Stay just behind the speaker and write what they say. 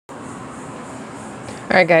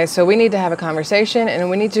All right, guys, so we need to have a conversation and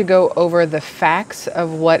we need to go over the facts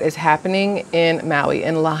of what is happening in Maui,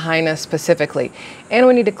 in Lahaina specifically. And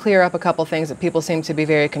we need to clear up a couple things that people seem to be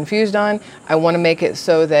very confused on. I want to make it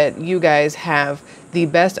so that you guys have the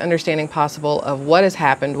best understanding possible of what has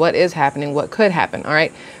happened, what is happening, what could happen. All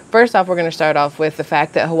right. First off, we're going to start off with the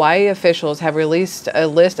fact that Hawaii officials have released a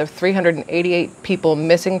list of 388 people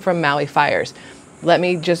missing from Maui fires. Let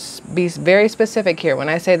me just be very specific here. When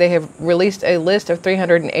I say they have released a list of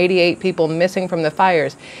 388 people missing from the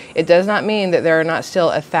fires, it does not mean that there are not still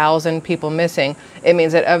 1,000 people missing. It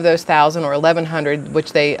means that of those 1,000 or 1,100,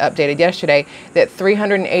 which they updated yesterday, that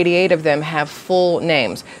 388 of them have full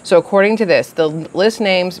names. So according to this, the list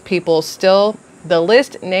names people still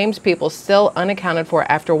unaccounted for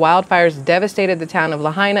after wildfires devastated the town of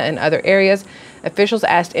Lahaina and other areas. Officials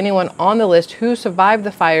asked anyone on the list who survived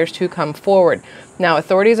the fires to come forward. Now,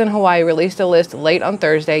 authorities in Hawaii released a list late on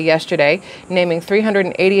yesterday, naming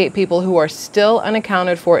 388 people who are still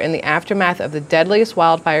unaccounted for in the aftermath of the deadliest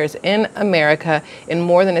wildfires in America in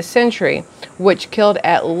more than a century, which killed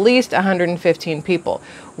at least 115 people.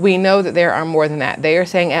 We know that there are more than that. They are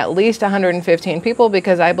saying at least 115 people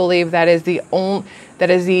because I believe that is the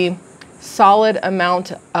solid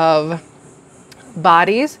amount of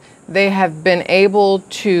bodies they have been able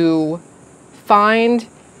to find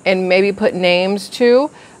and maybe put names to.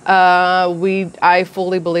 I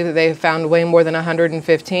fully believe that they have found way more than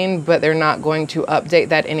 115, but they're not going to update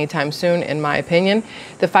that anytime soon, in my opinion.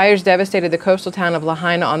 The fires devastated the coastal town of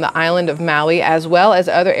Lahaina on the island of Maui, as well as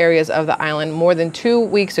other areas of the island more than 2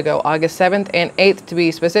 weeks ago, August 7th and 8th to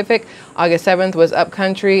be specific. August 7th was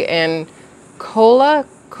upcountry in Kula,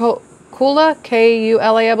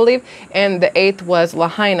 K-U-L-A, I believe, and the 8th was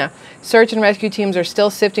Lahaina. Search and rescue teams are still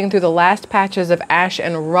sifting through the last patches of ash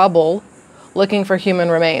and rubble looking for human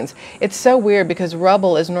remains. It's so weird because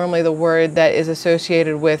rubble is normally the word that is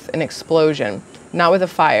associated with an explosion, not with a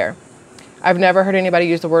fire. I've never heard anybody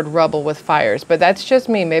use the word rubble with fires, but that's just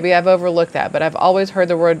me. Maybe I've overlooked that, but I've always heard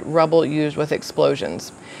the word rubble used with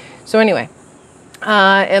explosions. So anyway,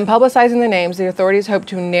 in publicizing the names, the authorities hope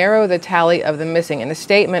to narrow the tally of the missing. In a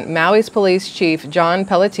statement, Maui's police chief, John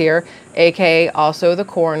Pelletier, aka also the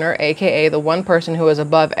coroner, aka the one person who is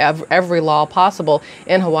above every law possible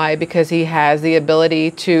in Hawaii because he has the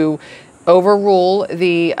ability to overrule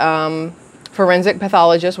the forensic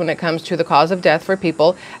pathologist when it comes to the cause of death for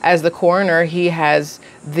people. As the coroner, he has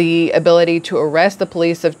the ability to arrest the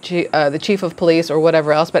the chief of police or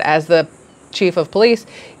whatever else, but as the chief of police,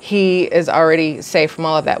 he is already safe from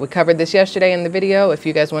all of that. We covered this yesterday in the video. If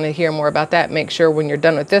you guys want to hear more about that, make sure when you're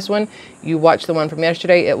done with this one, you watch the one from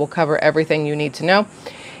yesterday. It will cover everything you need to know.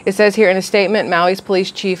 It says here in a statement, Maui's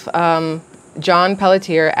police chief, John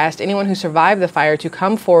Pelletier, asked anyone who survived the fire to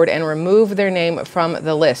come forward and remove their name from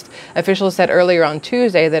the list. Officials said earlier on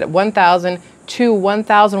Tuesday that 1,000 to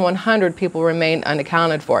 1,100 people remain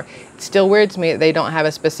unaccounted for. It still weirds me that they don't have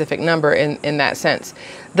a specific number in that sense.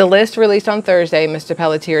 The list released on Thursday, Mr.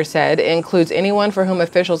 Pelletier said, includes anyone for whom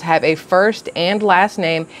officials have a first and last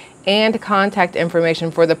name and contact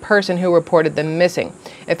information for the person who reported them missing.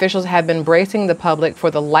 Officials have been bracing the public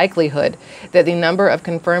for the likelihood that the number of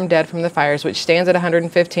confirmed dead from the fires, which stands at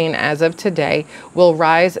 115 as of today, will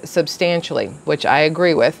rise substantially, which I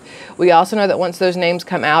agree with. We also know that once those names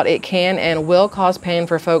come out, it can and will cause pain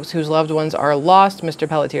for folks whose loved ones are lost, Mr.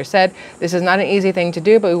 Pelletier said. This is not an easy thing to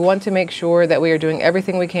do, but we want to make sure that we are doing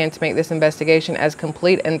everything we can to make this investigation as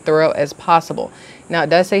complete and thorough as possible. Now, it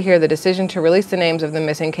does say here the decision to release the names of the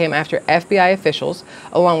missing came after FBI officials,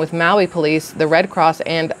 along with Maui police, the Red Cross,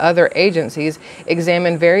 and other agencies,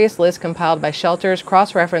 examined various lists compiled by shelters,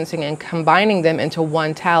 cross-referencing and combining them into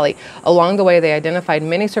one tally. Along the way, they identified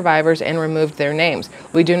many survivors and removed their names.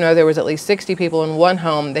 We do know there was at least 60 people in one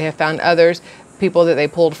home. They have found others, people that they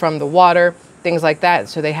pulled from the water, things like that.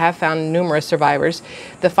 So they have found numerous survivors.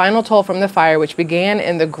 The final toll from the fire, which began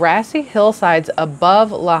in the grassy hillsides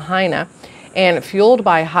above Lahaina and fueled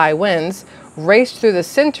by high winds, raced through the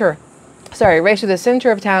center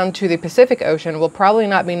of town to the Pacific Ocean, will probably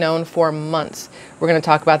not be known for months. We're going to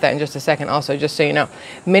talk about that in just a second also, just so you know.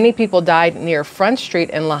 Many people died near Front Street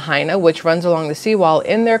in Lahaina, which runs along the seawall,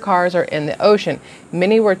 in their cars or in the ocean.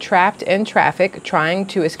 Many were trapped in traffic trying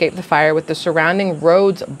to escape the fire, with the surrounding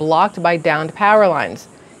roads blocked by downed power lines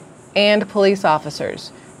and police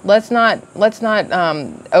officers. Let's not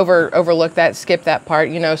overlook that, skip that part.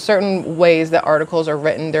 You know, certain ways that articles are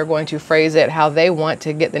written, they're going to phrase it how they want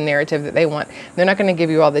to get the narrative that they want. They're not going to give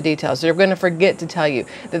you all the details. They're going to forget to tell you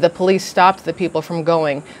that the police stopped the people from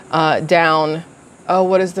going down, oh,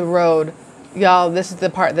 what is the road? Y'all, this is the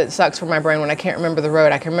part that sucks for my brain when I can't remember the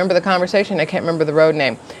road. I can remember the conversation, I can't remember the road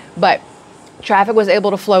name. But Traffic was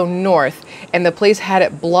able to flow north, and the police had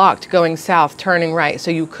it blocked going south, turning right,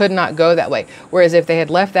 so you could not go that way. Whereas if they had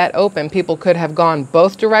left that open, people could have gone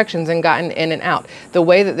both directions and gotten in and out. The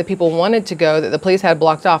way that the people wanted to go, that the police had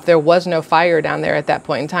blocked off, there was no fire down there at that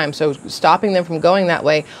point in time. So stopping them from going that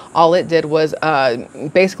way, all it did was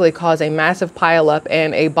basically cause a massive pileup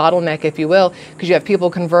and a bottleneck, if you will, because you have people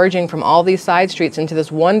converging from all these side streets into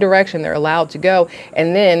this one direction they're allowed to go,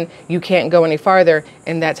 and then you can't go any farther,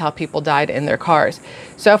 and that's how people died in their cars.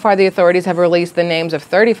 So far, the authorities have released the names of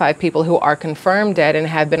 35 people who are confirmed dead and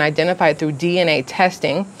have been identified through DNA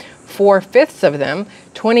testing. 4/5 of them,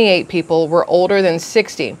 28 people, were older than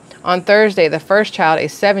 60. On Thursday, the first child, a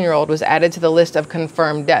 7-year-old, was added to the list of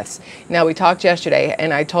confirmed deaths. Now, we talked yesterday,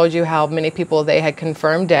 and I told you how many people they had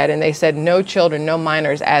confirmed dead, and they said no children, no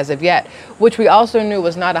minors as of yet, which we also knew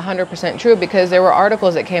was not 100% true, because there were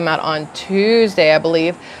articles that came out on Tuesday, I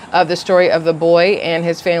believe, of the story of the boy and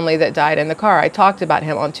his family that died in the car. I talked about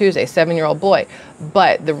him on Tuesday, 7-year-old boy.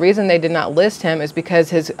 But the reason they did not list him is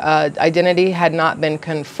because his identity had not been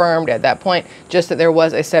confirmed at that point, just that there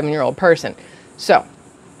was a 7-year-old person. So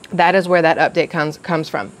that is where that update comes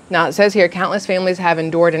from. Now, it says here, countless families have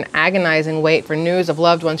endured an agonizing wait for news of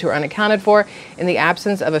loved ones who are unaccounted for. In the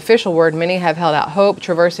absence of official word, many have held out hope,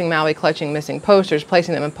 traversing Maui, clutching missing posters,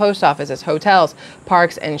 placing them in post offices, hotels,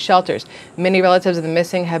 parks, and shelters. Many relatives of the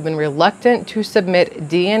missing have been reluctant to submit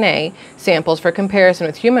DNA samples for comparison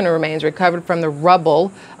with human remains recovered from the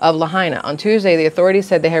rubble of Lahaina. On Tuesday, the authorities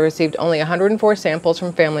said they had received only 104 samples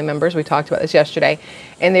from family members. We talked about this yesterday.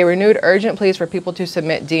 And they renewed urgent pleas for people to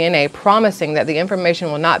submit DNA, promising that the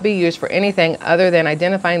information will not be used for anything other than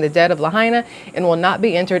identifying the dead of Lahaina and will not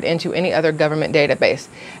be entered into any other government database.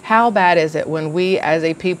 How bad is it when we as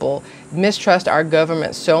a people mistrust our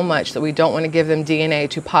government so much that we don't want to give them DNA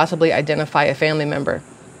to possibly identify a family member?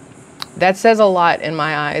 That says a lot in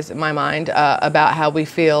my eyes, in my mind, about how we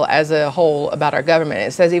feel as a whole about our government.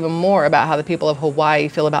 It says even more about how the people of Hawaii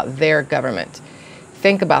feel about their government.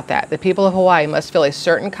 Think about that. The people of Hawaii must feel a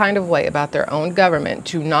certain kind of way about their own government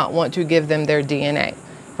to not want to give them their DNA,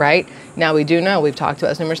 right? Now, we do know, we've talked about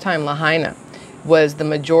this numerous times, Lahaina was the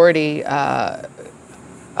majority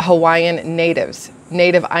Hawaiian natives,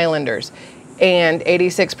 native islanders, and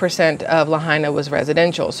 86% of Lahaina was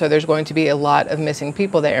residential. So there's going to be a lot of missing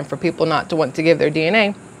people there. And for people not to want to give their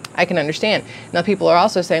DNA, I can understand. Now, people are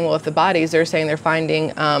also saying, well, if the bodies, they're saying they're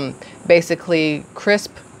finding basically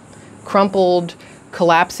crisp, crumpled,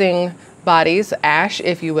 collapsing bodies, ash,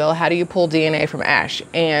 if you will. How do you pull DNA from ash?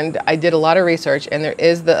 And I did a lot of research, and there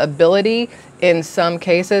is the ability in some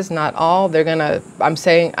cases, not all. They're gonna,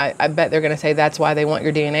 I bet they're gonna say that's why they want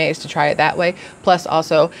your DNA, is to try it that way. Plus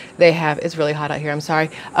also they have, it's really hot out here, I'm sorry.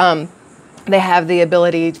 They have the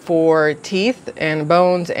ability for teeth and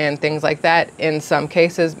bones and things like that in some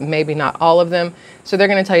cases, maybe not all of them. So they're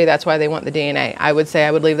going to tell you that's why they want the DNA. I would say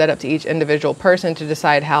I would leave that up to each individual person to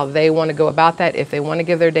decide how they want to go about that, if they want to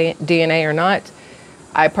give their DNA or not.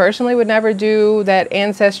 I personally would never do that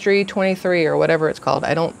Ancestry 23 or whatever it's called.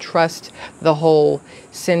 I don't trust the whole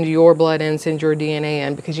send your blood in, send your DNA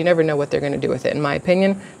in, because you never know what they're going to do with it. In my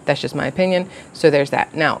opinion, that's just my opinion. So there's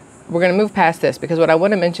that. Now, we're going to move past this, because what I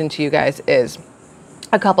want to mention to you guys is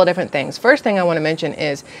a couple of different things. First thing I want to mention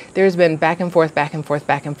is there's been back and forth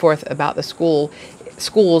about the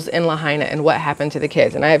schools in Lahaina and what happened to the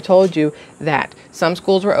kids. And I have told you that some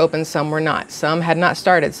schools were open, some were not. Some had not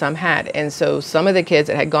started, some had. And so some of the kids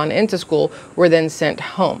that had gone into school were then sent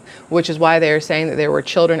home, which is why they're saying that there were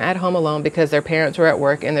children at home alone because their parents were at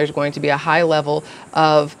work, and there's going to be a high level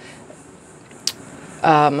of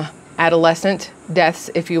adolescent deaths,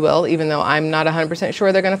 if you will, even though I'm not 100%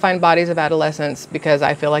 sure they're going to find bodies of adolescents, because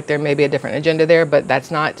I feel like there may be a different agenda there, but that's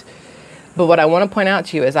not. But what I want to point out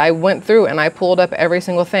to you is I went through and I pulled up every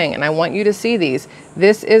single thing, and I want you to see these.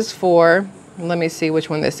 This is for, let me see which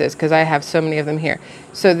one this is, because I have so many of them here.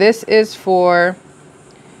 So this is for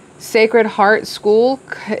Sacred Heart School,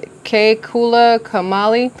 Kula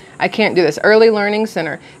Kamali. I can't do this. Early Learning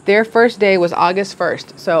Center. Their first day was August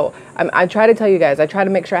 1st. So I try to tell you guys, I try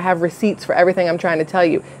to make sure I have receipts for everything I'm trying to tell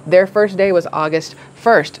you. Their first day was August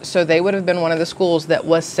 1st. So they would have been one of the schools that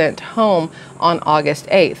was sent home on August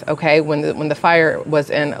 8th, okay, when the fire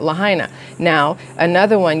was in Lahaina. Now,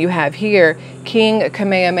 another one you have here, King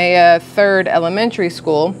Kamehameha 3rd Elementary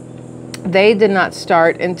School. They did not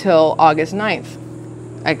start until August 9th.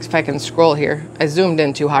 If I can scroll here, I zoomed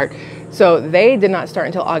in too hard. So they did not start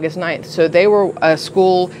until August 9th. So they were a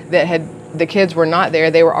school that the kids were not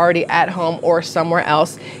there. They were already at home or somewhere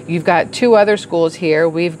else. You've got two other schools here.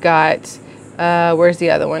 We've got, where's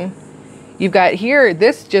the other one? You've got here,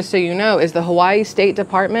 this, just so you know, is the Hawaii State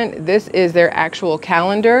Department. This is their actual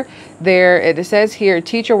calendar. It says here,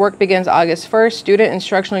 teacher work begins August 1st. Student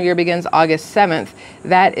instructional year begins August 7th.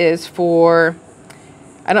 That is for,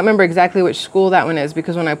 I don't remember exactly which school that one is,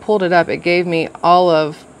 because when I pulled it up, it gave me all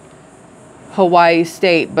of Hawaii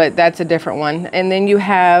State, but that's a different one. And then you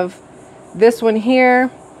have this one here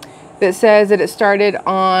that says that it started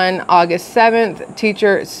on August 7th,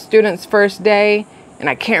 student's first day. And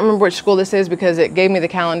I can't remember which school this is because it gave me the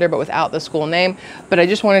calendar, but without the school name. But I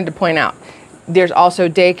just wanted to point out, there's also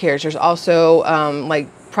daycares. There's also like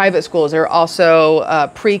private schools. There are also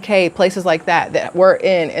pre-K, places like that we're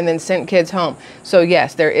in and then sent kids home. So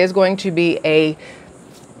yes, there is going to be a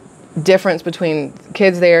difference between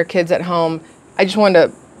kids there, kids at home. I just wanted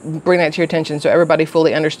to bring that to your attention so everybody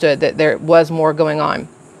fully understood that there was more going on.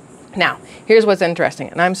 Now, here's what's interesting,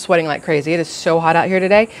 and I'm sweating like crazy. It is so hot out here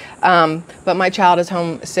today, but my child is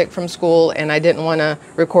home sick from school, and I didn't want to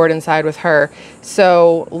record inside with her.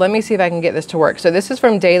 So let me see if I can get this to work. So this is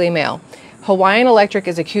from Daily Mail. Hawaiian Electric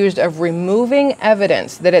is accused of removing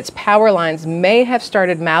evidence that its power lines may have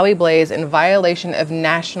started Maui blaze in violation of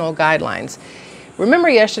national guidelines. Remember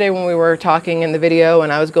yesterday when we were talking in the video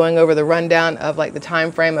and I was going over the rundown of like the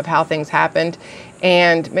time frame of how things happened?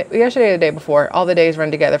 And yesterday or the day before, all the days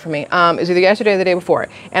run together for me. It was either yesterday or the day before.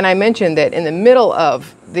 And I mentioned that in the middle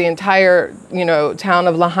of the entire, town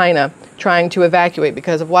of Lahaina trying to evacuate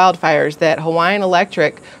because of wildfires, that Hawaiian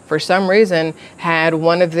Electric, for some reason, had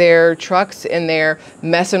one of their trucks in there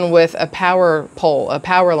messing with a power pole, a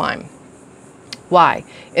power line. Why?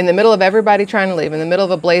 In the middle of everybody trying to leave, in the middle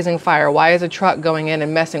of a blazing fire, why is a truck going in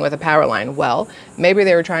and messing with a power line? Well, maybe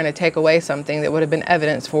they were trying to take away something that would have been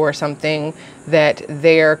evidence for something that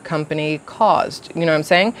their company caused. You know what I'm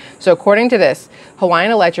saying? So according to this,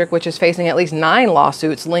 Hawaiian Electric, which is facing at least 9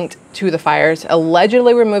 lawsuits linked to the fires,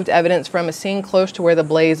 allegedly removed evidence from a scene close to where the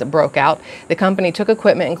blaze broke out. The company took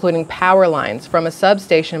equipment, including power lines, from a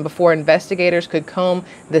substation before investigators could comb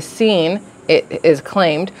the scene. It is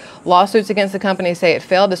claimed. Lawsuits against the company say it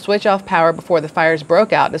failed to switch off power before the fires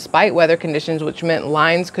broke out, despite weather conditions, which meant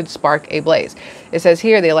lines could spark a blaze. It says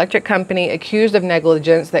here, the electric company accused of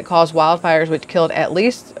negligence that caused wildfires, which killed at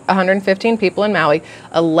least 115 people in Maui,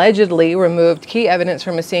 allegedly removed key evidence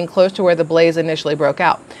from a scene close to where the blaze initially broke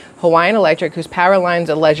out. Hawaiian Electric, whose power lines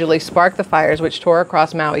allegedly sparked the fires which tore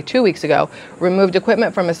across Maui 2 weeks ago, removed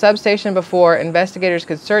equipment from a substation before investigators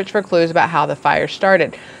could search for clues about how the fire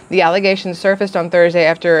started. The allegations surfaced on Thursday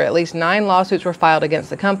after at least 9 lawsuits were filed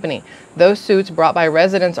against the company. Those suits, brought by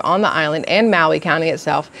residents on the island and Maui County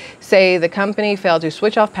itself, say the company failed to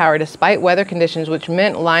switch off power despite weather conditions, which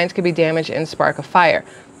meant lines could be damaged and spark a fire.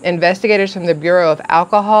 Investigators from the Bureau of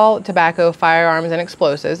Alcohol, Tobacco, Firearms, and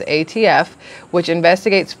Explosives, ATF, which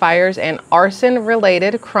investigates fires and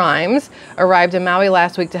arson-related crimes, arrived in Maui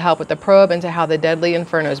last week to help with the probe into how the deadly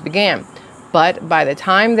infernos began. But by the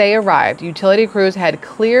time they arrived, utility crews had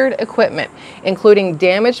cleared equipment, including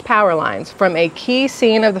damaged power lines, from a key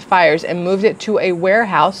scene of the fires and moved it to a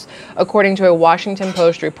warehouse, according to a Washington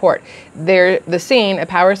Post report. The scene, a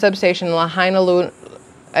power substation in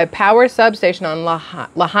a power substation on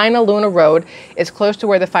Lahaina Luna Road, is close to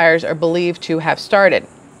where the fires are believed to have started.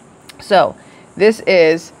 So this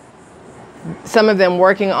is some of them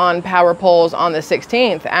working on power poles on the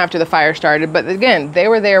 16th after the fire started. But again, they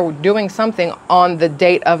were there doing something on the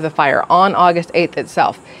date of the fire, on August 8th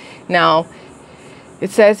itself. Now,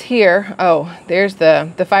 it says here, there's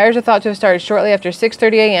the fires are thought to have started shortly after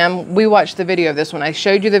 6:30 a.m. We watched the video of this one. I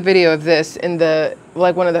showed you the video of this in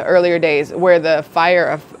one of the earlier days where the fire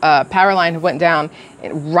of power line went down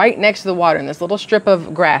right next to the water in this little strip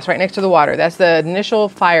of grass right next to the water. That's the initial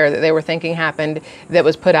fire that they were thinking happened that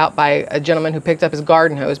was put out by a gentleman who picked up his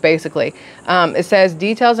garden hose, basically. It says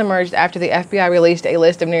details emerged after the FBI released a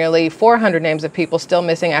list of nearly 400 names of people still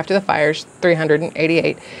missing after the fires,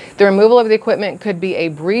 388. The removal of the equipment could be a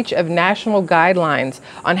breach of national guidelines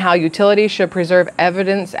on how utilities should preserve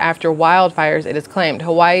evidence after wildfires, it is claimed.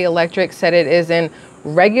 Hawaii Electric said it is in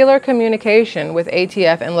regular communication with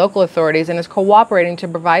ATF and local authorities and is cooperating to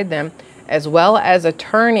provide them, as well as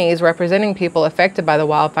attorneys representing people affected by the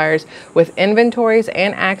wildfires, with inventories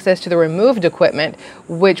and access to the removed equipment,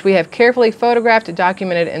 which we have carefully photographed,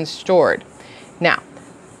 documented, and stored. Now,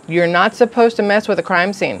 you're not supposed to mess with a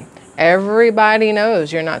crime scene. Everybody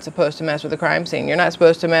knows you're not supposed to mess with a crime scene. You're not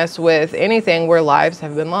supposed to mess with anything where lives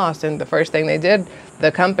have been lost. And the first thing they did,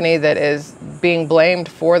 the company that is being blamed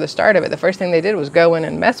for the start of it, the first thing they did was go in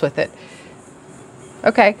and mess with it.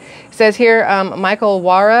 Okay. It says here, Michael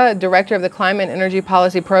Wara, director of the Climate and Energy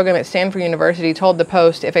Policy Program at Stanford University, told the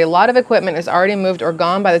Post, if a lot of equipment is already moved or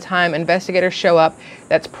gone by the time investigators show up,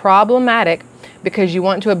 that's problematic because you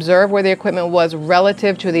want to observe where the equipment was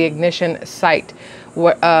relative to the ignition site.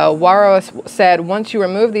 Wara said, once you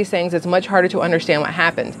remove these things, it's much harder to understand what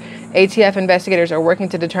happened. ATF investigators are working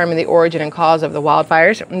to determine the origin and cause of the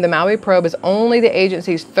wildfires. The Maui probe is only the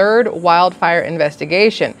agency's third wildfire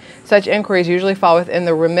investigation. Such inquiries usually fall within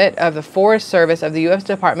the remit of the Forest Service of the U.S.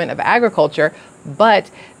 Department of Agriculture, but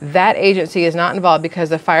that agency is not involved because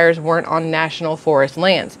the fires weren't on national forest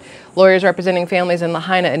lands. Lawyers representing families in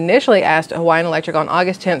Lahaina initially asked Hawaiian Electric on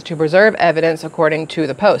August 10th to preserve evidence, according to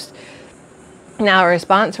the Post. Now, a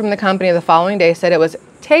response from the company the following day said it was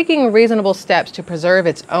taking reasonable steps to preserve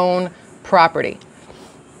its own property.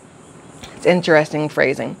 It's interesting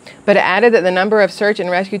phrasing. But it added that the number of search and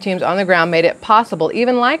rescue teams on the ground made it possible,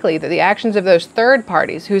 even likely, that the actions of those third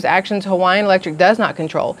parties, whose actions Hawaiian Electric does not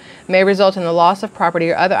control, may result in the loss of property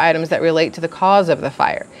or other items that relate to the cause of the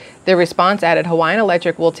fire. The response added, Hawaiian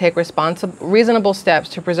Electric will take reasonable steps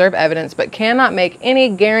to preserve evidence, but cannot make any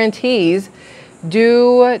guarantees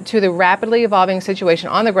due to the rapidly evolving situation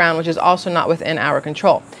on the ground, which is also not within our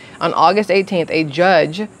control. On August 18th, a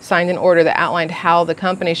judge signed an order that outlined how the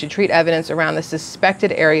company should treat evidence around the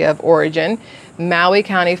suspected area of origin. Maui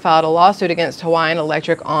County filed a lawsuit against Hawaiian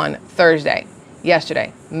Electric on Thursday.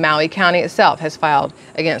 Yesterday, Maui County itself has filed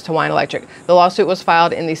against Hawaiian Electric. The lawsuit was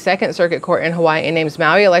filed in the Second Circuit Court in Hawaii and names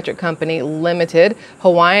Maui Electric Company Limited,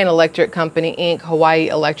 Hawaiian Electric Company Inc., Hawaii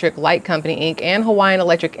Electric Light Company Inc., and Hawaiian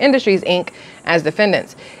Electric Industries Inc. as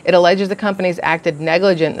defendants. It alleges the companies acted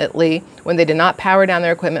negligently when they did not power down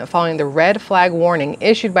their equipment following the red flag warning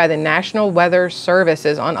issued by the National Weather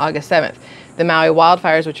Services on August 7th. The Maui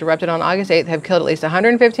wildfires, which erupted on August 8th, have killed at least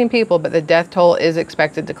 115 people, but the death toll is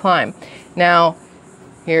expected to climb. Now,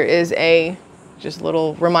 here is a just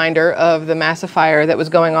little reminder of the massive fire that was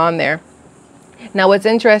going on there. Now, what's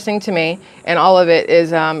interesting to me, and all of it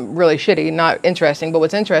is really shitty, not interesting, but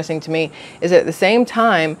what's interesting to me is that at the same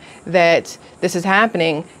time that this is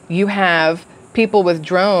happening, you have people with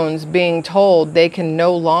drones being told they can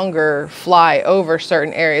no longer fly over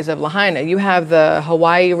certain areas of Lahaina. You have the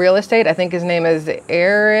Hawaii real estate, I think his name is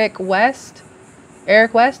Eric West.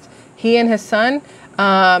 He and his son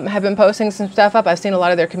have been posting some stuff up. I've seen a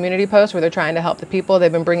lot of their community posts where they're trying to help the people. They've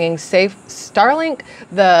been bringing safe Starlink,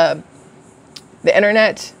 the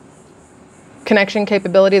internet connection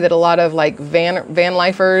capability that a lot of like van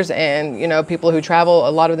lifers and, you know, people who travel,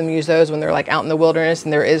 a lot of them use those when they're like out in the wilderness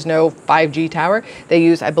and there is no 5G tower. They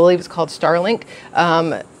use, I believe it's called Starlink.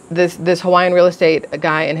 This Hawaiian real estate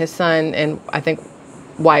guy and his son and I think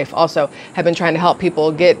wife also have been trying to help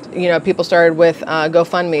people get, you know, people started with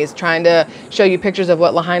GoFundMe's, trying to show you pictures of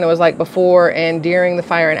what Lahaina was like before and during the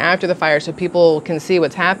fire and after the fire so people can see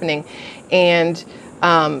what's happening. And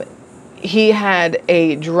he had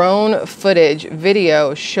a drone footage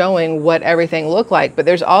video showing what everything looked like. But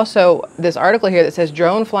there's also this article here that says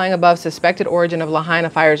drone flying above suspected origin of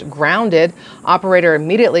Lahaina fires grounded, operator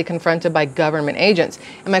immediately confronted by government agents.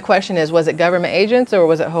 And my question is, was it government agents or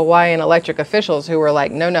was it Hawaiian Electric officials who were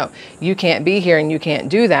like, no, you can't be here and you can't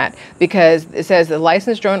do that? Because it says the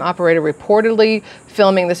licensed drone operator reportedly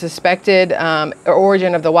filming the suspected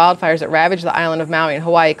origin of the wildfires that ravaged the island of Maui in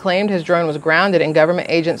Hawaii claimed his drone was grounded and government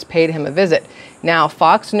agents paid him a visit. Now,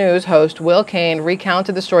 Fox News host Will Kane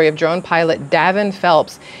recounted the story of drone pilot Davin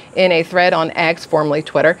Phelps in a thread on X, formerly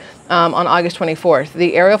Twitter, on August 24th.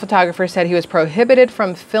 The aerial photographer said he was prohibited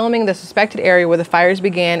from filming the suspected area where the fires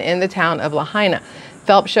began in the town of Lahaina.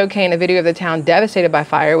 Phelps showed Kane a video of the town devastated by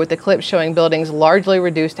fire, with the clip showing buildings largely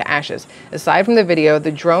reduced to ashes. Aside from the video,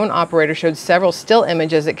 the drone operator showed several still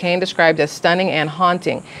images that Kane described as stunning and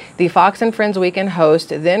haunting. The Fox and Friends Weekend host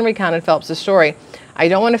then recounted Phelps' story. I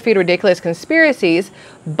don't want to feed ridiculous conspiracies,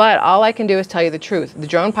 but all I can do is tell you the truth. The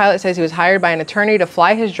drone pilot says he was hired by an attorney to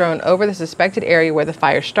fly his drone over the suspected area where the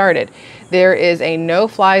fire started. There is a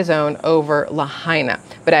no-fly zone over Lahaina.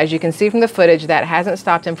 But as you can see from the footage, that hasn't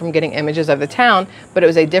stopped him from getting images of the town, but it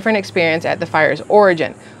was a different experience at the fire's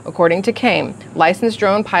origin. According to Kane, licensed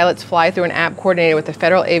drone pilots fly through an app coordinated with the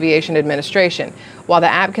Federal Aviation Administration. While the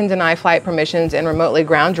app can deny flight permissions and remotely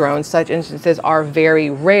ground drones, such instances are very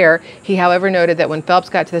rare. He, however, noted that when Phelps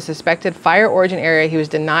got to the suspected fire origin area, he was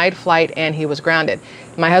denied flight and he was grounded.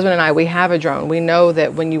 My husband and I, we have a drone. We know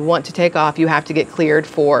that when you want to take off, you have to get cleared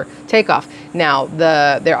for takeoff. Now,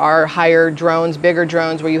 there are higher drones, bigger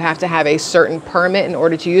drones where you have to have a certain permit in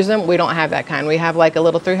order to use them. We don't have that kind. We have like a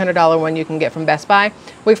little $300 one you can get from Best Buy.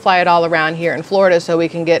 We fly it all around here in Florida so we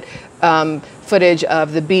can get footage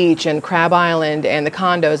of the beach and Crab Island and the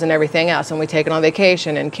condos and everything else. And we take it on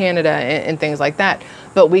vacation in Canada and things like that.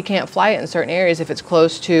 But we can't fly it in certain areas if it's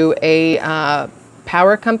close to a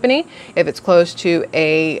power company, if it's close to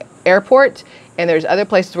a airport, and there's other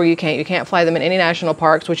places where you can't fly them in any national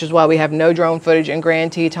parks, which is why we have no drone footage in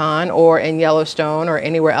Grand Teton or in Yellowstone or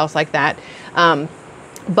anywhere else like that.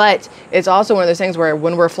 But it's also one of those things where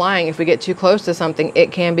when we're flying, if we get too close to something,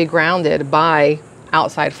 it can be grounded by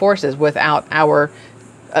outside forces without our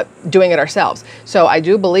doing it ourselves. So I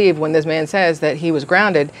do believe when this man says that he was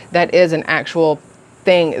grounded, that is an actual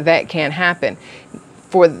thing that can happen.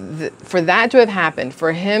 For that to have happened,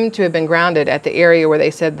 for him to have been grounded at the area where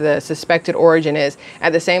they said the suspected origin is,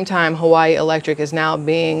 at the same time Hawaii Electric is now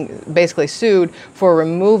being basically sued for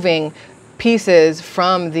removing pieces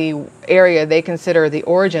from the area they consider the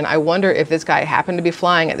origin. I wonder if this guy happened to be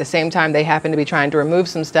flying at the same time they happened to be trying to remove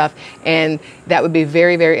some stuff, and that would be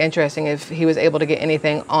very, very interesting if he was able to get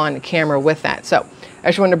anything on camera with that. So I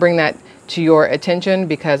just wanted to bring that to your attention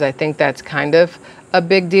because I think that's kind of a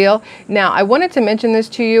big deal. Now, I wanted to mention this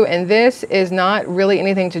to you, and this is not really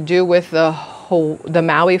anything to do with the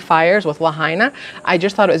Maui fires with Lahaina. I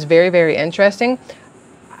just thought it was very, very interesting.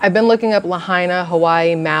 I've been looking up Lahaina,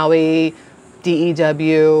 Hawaii, Maui,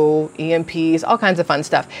 DEW, EMPs, all kinds of fun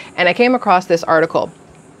stuff. And I came across this article.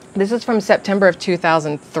 This is from September of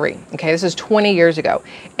 2003. Okay, this is 20 years ago.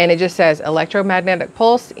 And it just says electromagnetic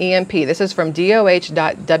pulse, EMP. This is from doh.wa.gov.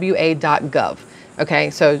 Okay,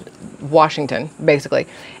 so Washington, basically.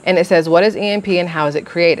 And it says, what is EMP and how is it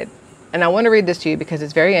created? And I want to read this to you because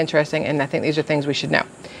it's very interesting, and I think these are things we should know.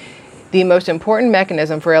 The most important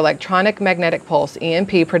mechanism for electronic magnetic pulse,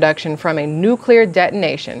 EMP, production from a nuclear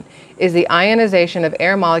detonation is the ionization of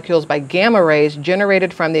air molecules by gamma rays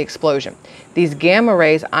generated from the explosion. These gamma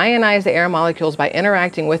rays ionize the air molecules by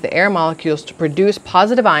interacting with the air molecules to produce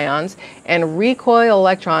positive ions and recoil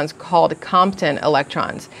electrons called Compton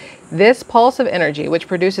electrons. This pulse of energy, which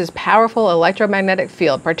produces powerful electromagnetic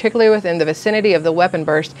field, particularly within the vicinity of the weapon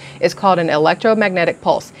burst, is called an electromagnetic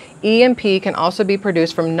pulse. EMP can also be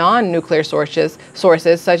produced from non-nuclear sources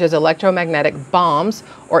such as electromagnetic bombs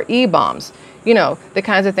or E-bombs. You know, the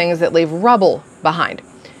kinds of things that leave rubble behind.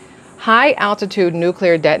 High altitude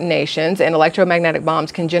nuclear detonations and electromagnetic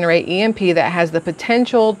bombs can generate EMP that has the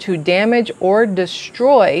potential to damage or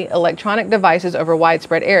destroy electronic devices over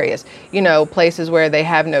widespread areas. You know, places where they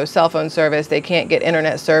have no cell phone service, they can't get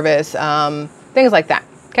internet service, things like that.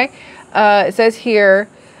 Okay. It says here,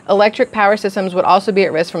 electric power systems would also be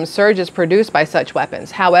at risk from surges produced by such weapons.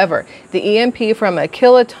 However, the EMP from a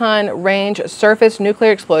kiloton range surface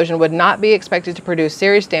nuclear explosion would not be expected to produce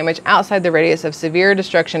serious damage outside the radius of severe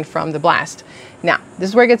destruction from the blast. Now, this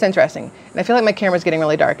is where it gets interesting. And I feel like my camera's getting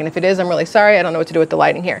really dark. And if it is, I'm really sorry. I don't know what to do with the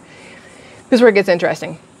lighting here. This is where it gets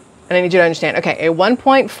interesting. And I need you to understand. Okay, a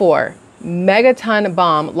 1.4 megaton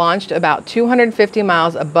bomb launched about 250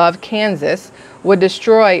 miles above Kansas would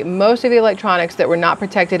destroy most of the electronics that were not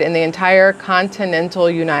protected in the entire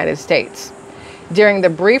continental United States. During the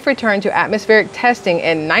brief return to atmospheric testing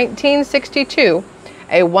in 1962,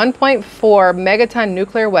 a 1.4 megaton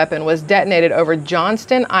nuclear weapon was detonated over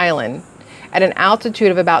Johnston Island at an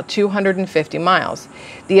altitude of about 250 miles.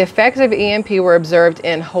 The effects of EMP were observed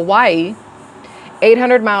in Hawaii,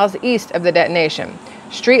 800 miles east of the detonation.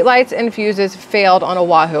 Streetlights and fuses failed on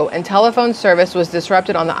Oahu, and telephone service was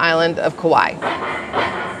disrupted on the island of Kauai.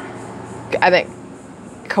 I think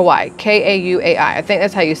Kauai, K-A-U-A-I. I think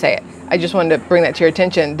that's how you say it. I just wanted to bring that to your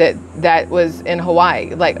attention that that was in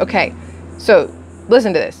Hawaii. Like, okay, so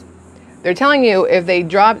listen to this. They're telling you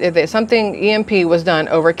if something EMP was done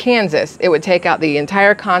over Kansas, it would take out the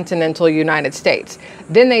entire continental United States.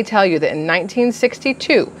 Then they tell you that in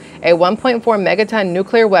 1962, a 1.4 megaton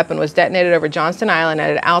nuclear weapon was detonated over Johnston Island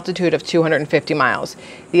at an altitude of 250 miles.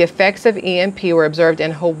 The effects of EMP were observed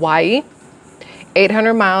in Hawaii,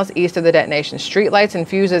 800 miles east of the detonation. Streetlights and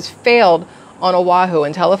fuses failed on Oahu,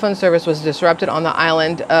 and telephone service was disrupted on the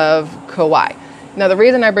island of Kauai. Now, the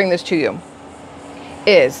reason I bring this to you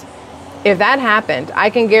is, if that happened,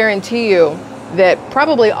 I can guarantee you that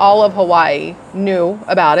probably all of Hawaii knew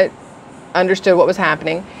about it, understood what was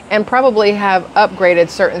happening, and probably have upgraded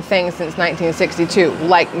certain things since 1962,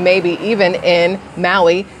 like maybe even in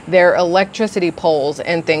Maui, their electricity poles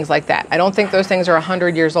and things like that. I don't think those things are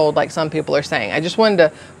 100 years old like some people are saying. I just wanted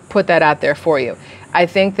to put that out there for you. I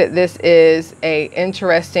think that this is a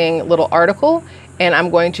interesting little article, and I'm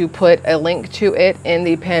going to put a link to it in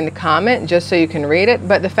the pinned comment just so you can read it.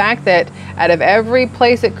 But the fact that out of every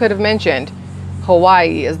place it could have mentioned,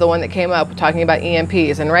 Hawaii is the one that came up talking about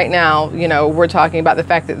EMPs. And right now, you know, we're talking about the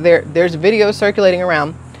fact that there's videos circulating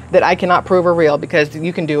around that I cannot prove are real, because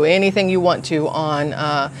you can do anything you want to on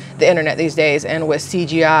the internet these days and with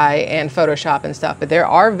CGI and Photoshop and stuff. But there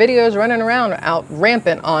are videos running around out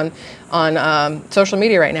rampant on social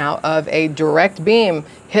media right now of a direct beam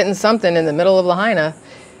hitting something in the middle of Lahaina.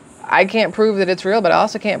 I can't prove that it's real, but I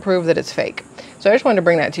also can't prove that it's fake. So I just wanted to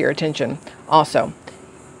bring that to your attention also.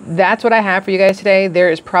 That's what I have for you guys today. There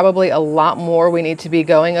is probably a lot more we need to be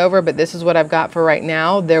going over, but this is what I've got for right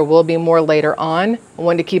now. There will be more later on. I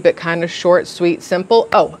wanted to keep it kind of short, sweet, simple.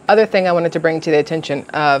 Oh, other thing I wanted to bring to the attention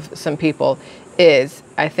of some people is,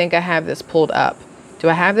 I think I have this pulled up. Do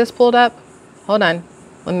I have this pulled up? Hold on.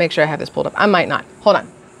 Let me make sure I have this pulled up. I might not. Hold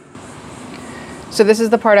on. So this is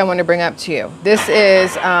the part I want to bring up to you. This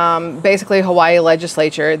is basically Hawaii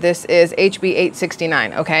legislature. This is HB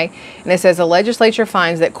 869, okay? And it says the legislature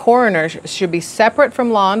finds that coroners should be separate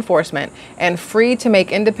from law enforcement and free to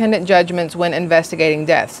make independent judgments when investigating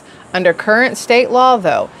deaths. Under current state law,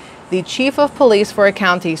 though, the chief of police for a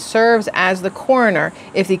county serves as the coroner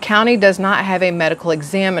if the county does not have a medical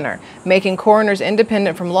examiner. Making coroners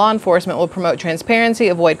independent from law enforcement will promote transparency,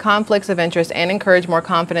 avoid conflicts of interest, and encourage more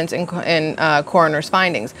confidence in coroners'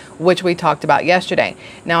 findings, which we talked about yesterday.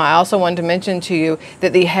 Now, I also wanted to mention to you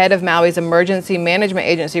that the head of Maui's emergency management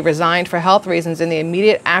agency resigned for health reasons in the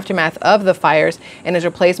immediate aftermath of the fires, and his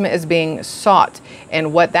replacement is being sought.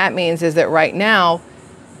 And what that means is that right now,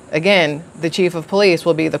 again, the chief of police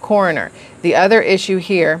will be the coroner. The other issue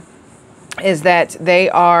here is that they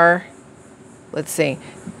are, let's see,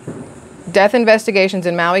 death investigations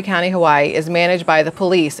in Maui County, Hawaii is managed by the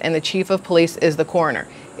police, and the chief of police is the coroner.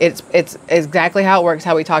 It's exactly how it works,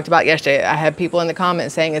 how we talked about yesterday. I had people in the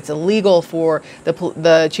comments saying it's illegal for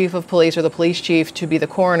the chief of police or the police chief to be the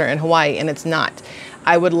coroner in Hawaii, and it's not.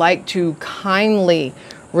 I would like to kindly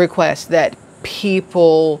request that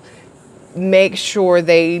people make sure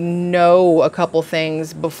they know a couple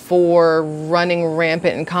things before running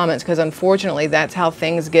rampant in comments, because unfortunately that's how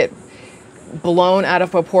things get blown out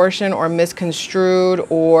of proportion or misconstrued,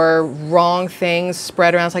 or wrong things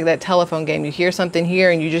spread around. It's like that telephone game. You hear something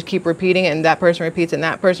here and you just keep repeating it, and that person repeats it and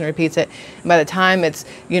that person repeats it. And by the time it's,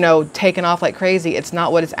 you know, taken off like crazy, it's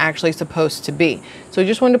not what it's actually supposed to be. So I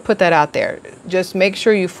just wanted to put that out there. Just make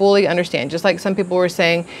sure you fully understand. Just like some people were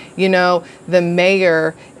saying, you know, the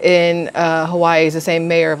mayor in Hawaii is the same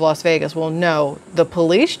mayor of Las Vegas. Well, no, the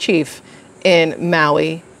police chief in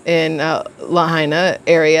Maui in Lahaina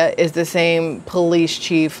area is the same police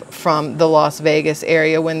chief from the Las Vegas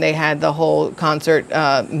area when they had the whole concert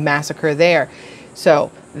massacre there.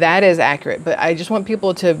 So that is accurate. But I just want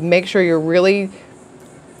people to make sure you're really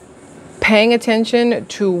paying attention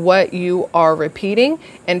to what you are repeating,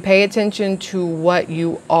 and pay attention to what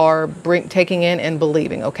you are taking in and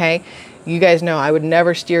believing, okay? You guys know I would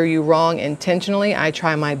never steer you wrong intentionally. I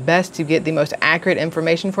try my best to get the most accurate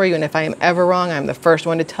information for you. And if I am ever wrong, I'm the first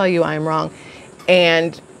one to tell you I am wrong.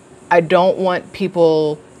 And I don't want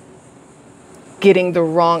people getting the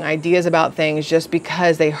wrong ideas about things just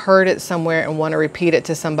because they heard it somewhere and want to repeat it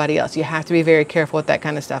to somebody else. You have to be very careful with that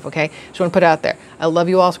kind of stuff, okay? Just want to put it out there. I love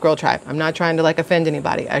you all, Squirrel Tribe. I'm not trying to like offend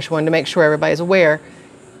anybody. I just wanted to make sure everybody's aware.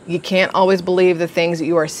 You can't always believe the things that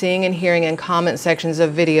you are seeing and hearing in comment sections of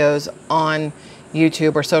videos on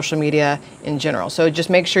YouTube or social media in general. So just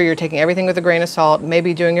make sure you're taking everything with a grain of salt,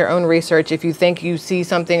 maybe doing your own research. If you think you see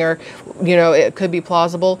something or, you know, it could be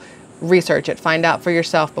plausible, research it, find out for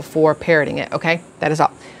yourself before parroting it, okay? That is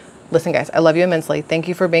all. Listen, guys, I love you immensely. Thank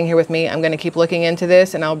you for being here with me. I'm going to keep looking into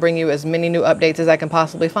this, and I'll bring you as many new updates as I can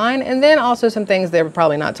possibly find, and then also some things they're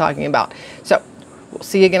probably not talking about. So we'll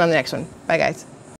see you again on the next one. Bye, guys.